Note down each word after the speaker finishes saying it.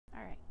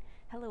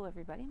Hello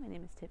everybody, my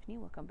name is Tiffany.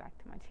 Welcome back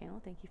to my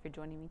channel. Thank you for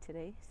joining me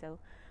today.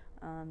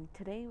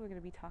 Today we're going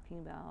to be talking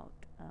about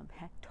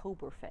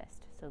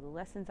Hacktoberfest. So the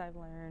lessons I've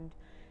learned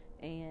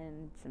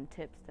and some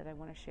tips that I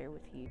want to share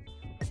with you.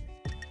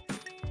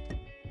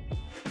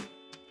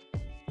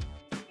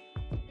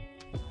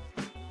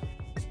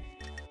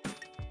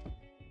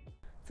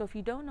 So if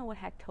you don't know what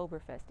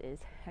Hacktoberfest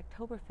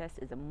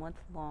is a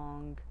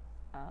month-long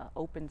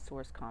open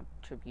source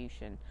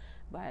contribution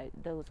by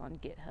those on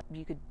GitHub.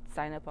 You could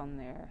sign up on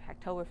their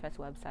Hacktoberfest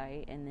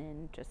website and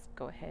then just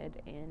go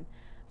ahead and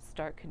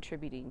start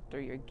contributing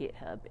through your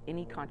GitHub.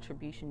 Any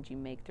contributions you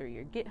make through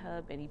your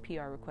GitHub, any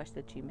PR requests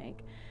that you make,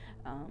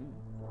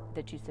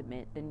 that you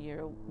submit, then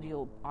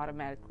you'll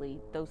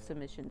automatically, those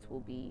submissions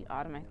will be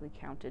automatically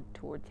counted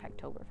towards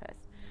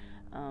Hacktoberfest.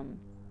 And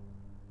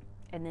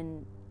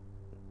then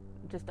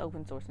just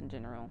open source in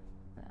general.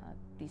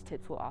 These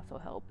tips will also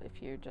help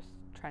if you're just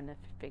trying to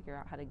figure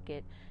out how to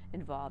get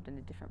involved in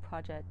the different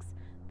projects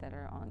that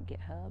are on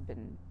GitHub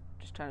and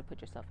just trying to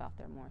put yourself out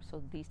there more.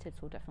 So these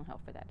tips will definitely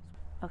help for that as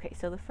well. Okay,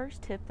 so the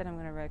first tip that I'm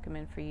going to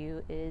recommend for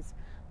you is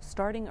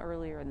starting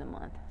earlier in the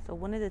month. So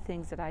one of the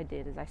things that I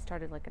did is I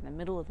started like in the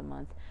middle of the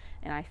month,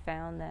 and I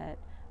found that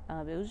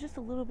it was just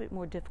a little bit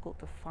more difficult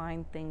to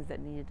find things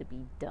that needed to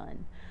be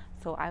done.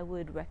 So I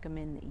would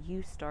recommend that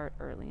you start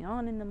early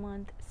on in the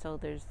month, so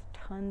there's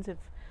tons of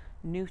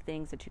new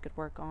things that you could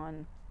work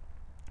on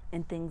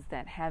and things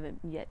that haven't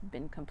yet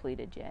been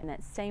completed yet. In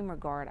that same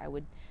regard, I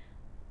would,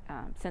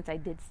 since I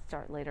did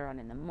start later on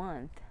in the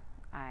month,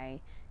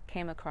 I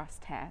came across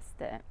tasks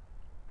that,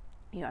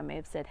 I may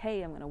have said,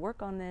 hey, I'm going to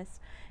work on this,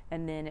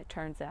 and then it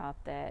turns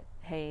out that,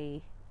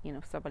 hey,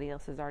 somebody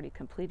else has already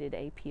completed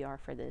a PR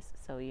for this,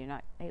 so you're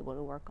not able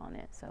to work on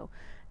it. So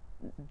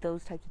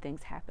those types of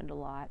things happened a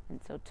lot, and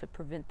so to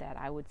prevent that,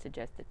 I would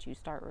suggest that you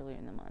start earlier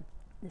in the month.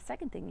 The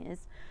second thing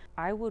is,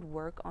 I would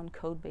work on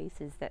code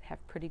bases that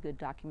have pretty good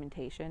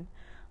documentation,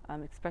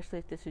 especially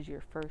if this is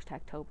your first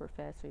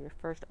Hacktoberfest or your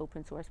first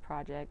open source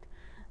project.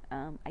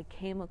 I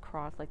came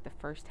across like the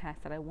first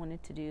task that I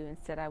wanted to do and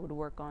said I would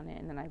work on it,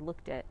 and then I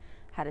looked at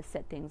how to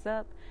set things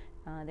up.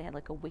 They had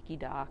like a wiki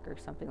doc or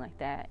something like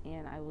that,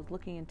 and I was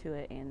looking into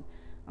it and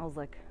I was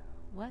like,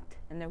 what?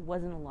 And there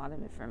wasn't a lot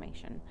of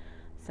information.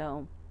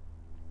 So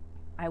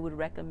I would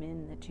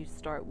recommend that you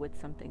start with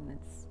something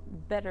that's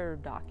better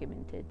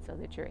documented so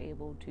that you're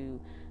able to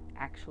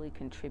actually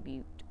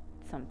contribute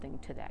something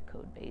to that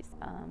code base.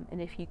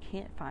 And if you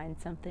can't find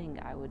something,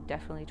 I would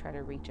definitely try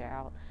to reach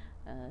out,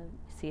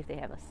 see if they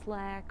have a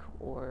Slack,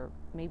 or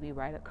maybe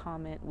write a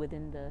comment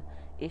within the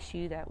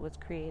issue that was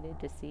created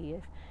to see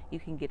if you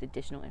can get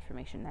additional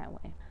information that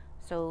way.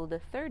 So the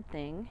third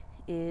thing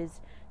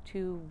is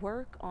to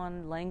work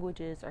on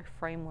languages or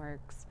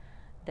frameworks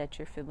that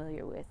you're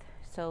familiar with.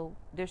 So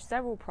there's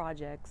several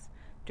projects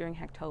during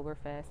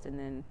Hacktoberfest and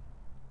then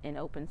in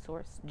open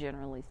source,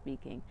 generally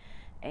speaking.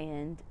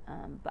 And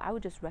but I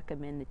would just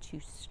recommend that you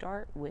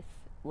start with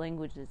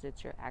languages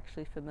that you're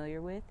actually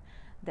familiar with.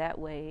 That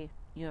way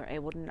you're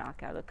able to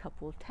knock out a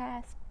couple of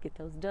tasks, get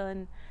those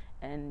done,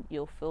 and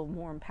you'll feel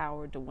more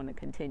empowered to want to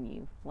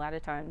continue. A lot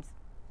of times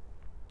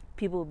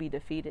people will be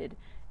defeated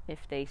if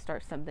they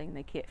start something,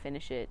 they can't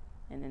finish it,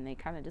 and then they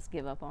kind of just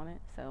give up on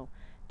it. So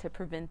to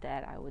prevent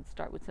that, I would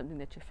start with something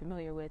that you're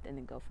familiar with and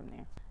then go from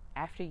there.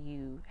 After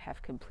you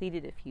have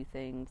completed a few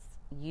things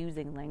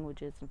using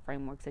languages and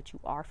frameworks that you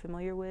are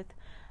familiar with,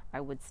 I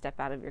would step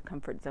out of your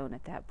comfort zone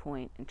at that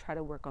point and try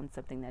to work on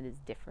something that is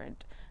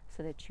different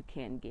so that you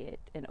can get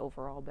an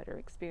overall better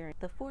experience.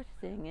 The fourth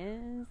thing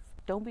is,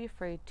 don't be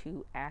afraid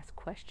to ask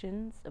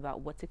questions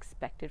about what's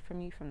expected from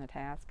you from the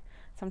task.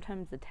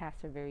 Sometimes the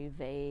tasks are very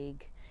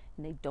vague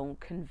and they don't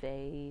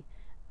convey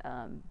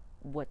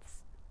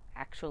what's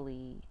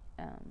actually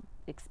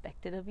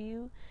expected of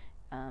you.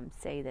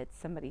 Say that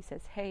somebody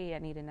says, hey, I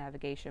need a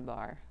navigation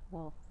bar.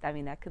 Well, I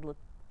mean, that could look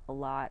a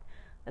lot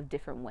of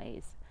different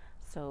ways.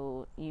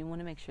 So you want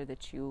to make sure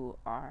that you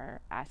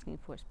are asking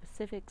for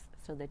specifics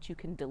so that you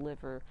can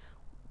deliver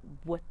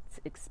what's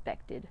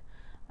expected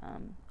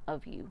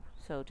of you.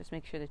 So just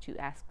make sure that you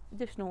ask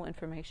additional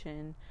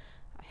information.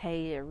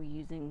 Hey, are we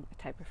using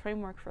a type of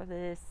framework for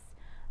this?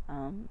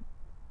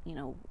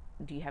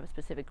 Do you have a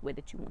specific way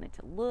that you want it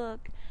to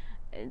look?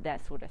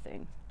 That sort of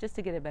thing, just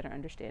to get a better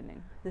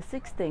understanding. The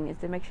sixth thing is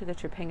to make sure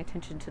that you're paying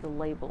attention to the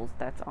labels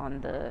that's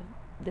on the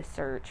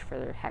search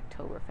for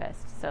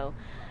Hacktoberfest. So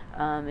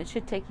it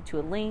should take you to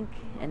a link,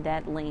 and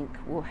that link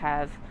will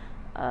have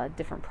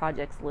different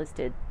projects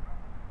listed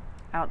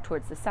out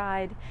towards the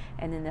side,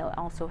 and then they'll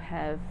also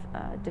have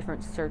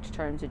different search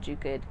terms that you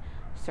could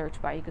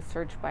search by. You could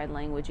search by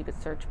language, you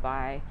could search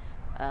by,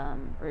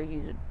 or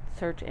you could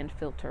search and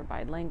filter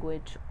by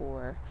language,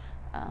 or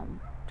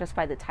just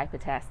by the type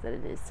of task that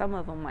it is. Some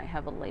of them might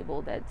have a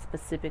label that's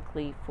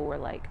specifically for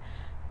like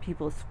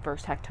people's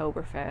first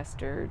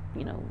Hacktoberfest or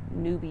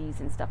newbies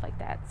and stuff like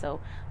that.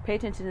 So pay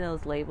attention to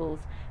those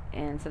labels,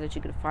 and so that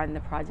you can find the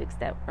projects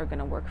that are going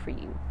to work for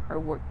you or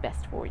work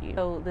best for you.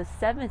 So the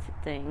seventh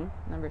thing,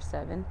 number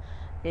 7,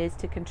 is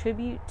to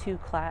contribute to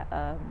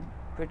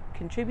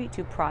contribute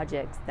to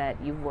projects that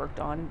you've worked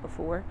on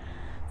before.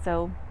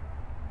 So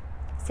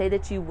say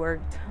that you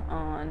worked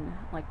on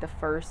like the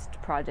first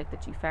project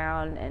that you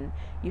found and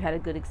you had a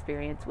good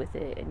experience with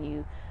it, and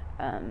you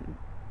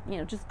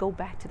just go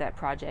back to that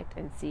project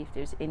and see if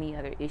there's any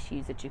other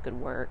issues that you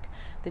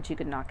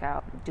could knock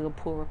out, do a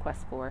pull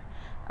request for.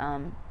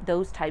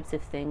 Those types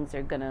of things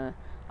are gonna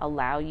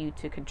allow you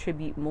to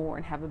contribute more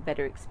and have a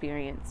better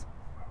experience.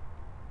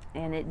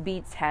 And it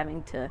beats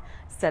having to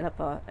set up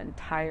an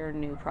entire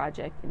new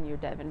project in your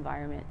dev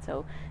environment.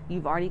 So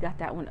you've already got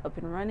that one up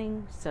and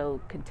running,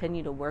 so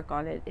continue to work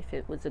on it if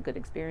it was a good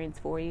experience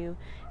for you,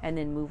 and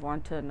then move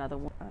on to another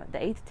one. The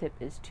 8th tip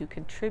is to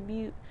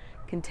continue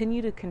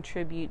to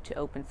contribute to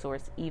open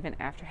source even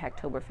after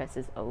Hacktoberfest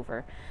is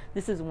over.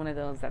 This is one of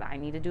those that I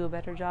need to do a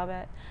better job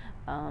at,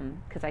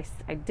 because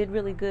I did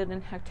really good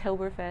in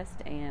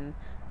Hacktoberfest, and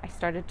I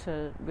started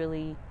to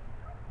really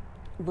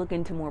look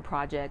into more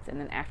projects, and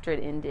then after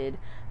it ended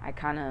I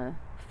kind of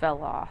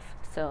fell off.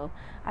 So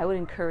I would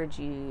encourage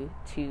you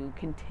to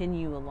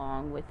continue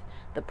along with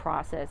the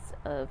process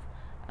of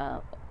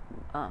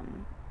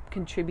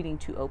contributing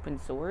to open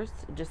source,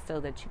 just so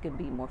that you can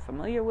be more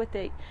familiar with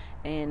it,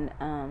 and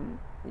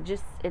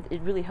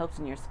it really helps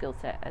in your skill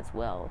set as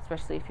well,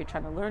 especially if you're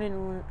trying to learn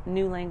a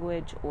new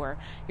language or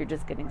you're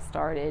just getting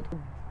started.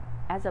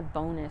 As a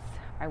bonus,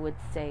 I would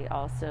say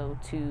also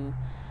to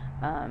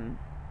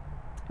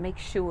make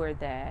sure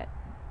that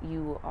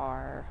you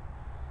are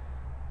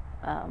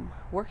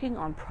working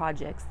on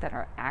projects that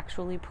are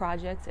actually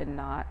projects and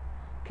not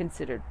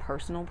considered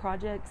personal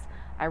projects.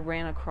 I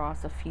ran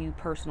across a few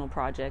personal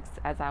projects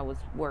as I was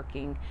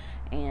working,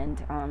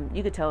 and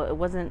you could tell it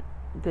wasn't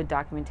good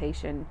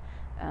documentation.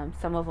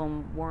 Some of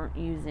them weren't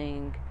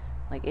using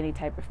like any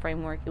type of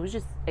framework. It was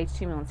just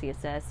HTML and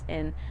CSS,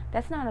 and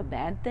that's not a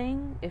bad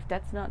thing. If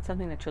that's not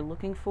something that you're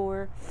looking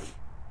for,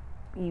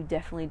 you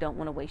definitely don't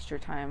want to waste your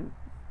time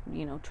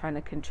trying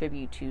to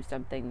contribute to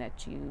something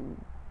that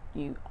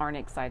you aren't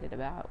excited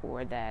about,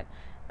 or that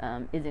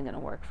isn't going to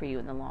work for you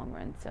in the long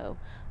run. So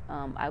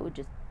I would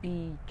just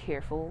be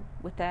careful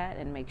with that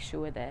and make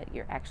sure that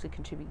you're actually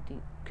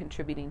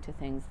contributing to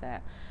things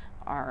that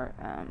are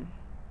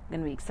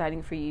going to be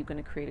exciting for you,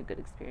 going to create a good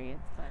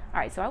experience.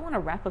 Alright, so I want to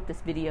wrap up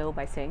this video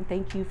by saying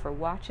thank you for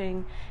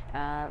watching.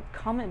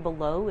 Comment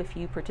below if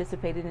you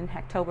participated in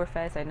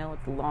Hacktoberfest. I know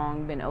it's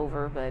long been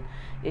over, but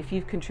if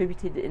you've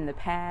contributed in the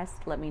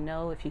past, let me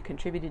know. If you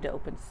contributed to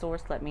open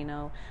source, let me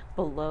know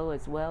below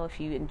as well.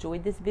 If you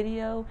enjoyed this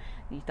video,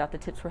 you thought the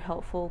tips were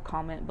helpful,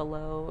 comment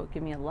below or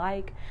give me a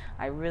like.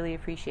 I really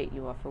appreciate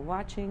you all for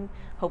watching.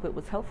 Hope it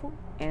was helpful,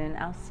 and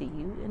I'll see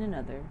you in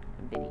another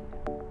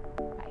video.